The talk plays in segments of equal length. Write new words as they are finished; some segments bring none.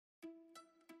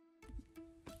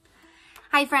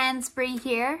Hi friends, Bree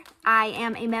here. I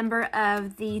am a member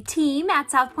of the team at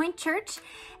SouthPoint Church,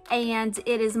 and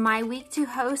it is my week to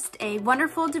host a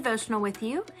wonderful devotional with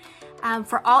you.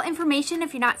 For all information,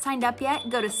 if you're not signed up yet,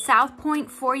 go to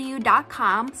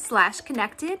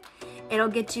southpointforyou.com/connected. It'll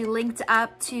get you linked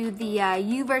up to the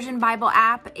YouVersion Bible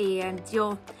app, and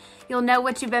you'll know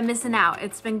what you've been missing out.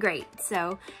 It's been great.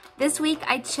 So this week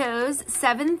I chose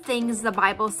 7 things the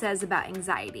Bible says about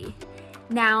anxiety.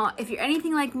 Now, if you're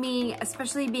anything like me,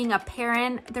 especially being a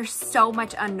parent, there's so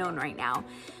much unknown right now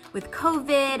with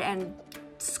COVID and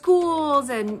schools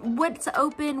and what's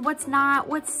open, what's not,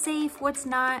 what's safe, what's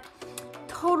not.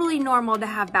 Totally normal to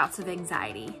have bouts of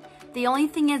anxiety. The only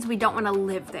thing is we don't want to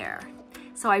live there.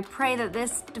 So I pray that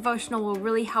this devotional will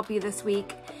really help you this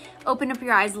week. Open up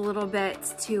your eyes a little bit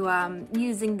to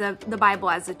using the Bible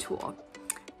as a tool.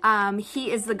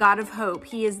 He is the God of hope.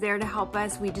 He is there to help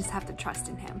us. We just have to trust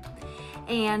in him.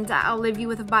 And I'll leave you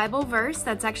with a Bible verse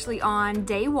that's actually on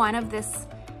day 1 of this.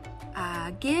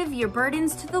 Give your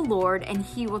burdens to the Lord and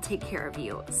he will take care of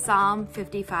you. Psalm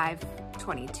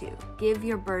 55:22. Give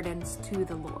your burdens to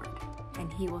the Lord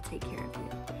and he will take care of you.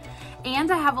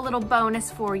 And I have a little bonus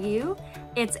for you.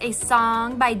 It's a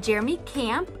song by Jeremy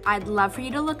Camp. I'd love for you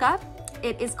to look up.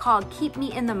 It is called Keep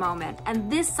Me in the Moment. And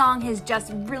this song has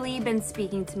just really been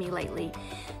speaking to me lately.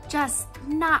 Just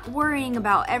not worrying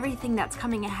about everything that's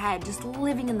coming ahead, just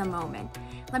living in the moment.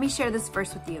 Let me share this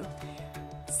verse with you.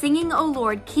 Singing, "O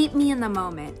Lord, keep me in the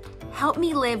moment. Help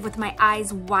me live with my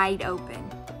eyes wide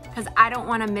open, because I don't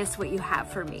want to miss what you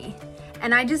have for me."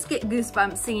 And I just get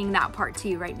goosebumps singing that part to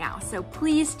you right now. So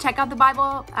please check out the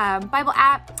Bible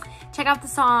app, check out the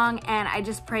song, and I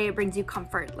just pray it brings you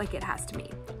comfort like it has to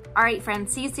me. All right,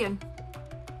 friends, see you soon.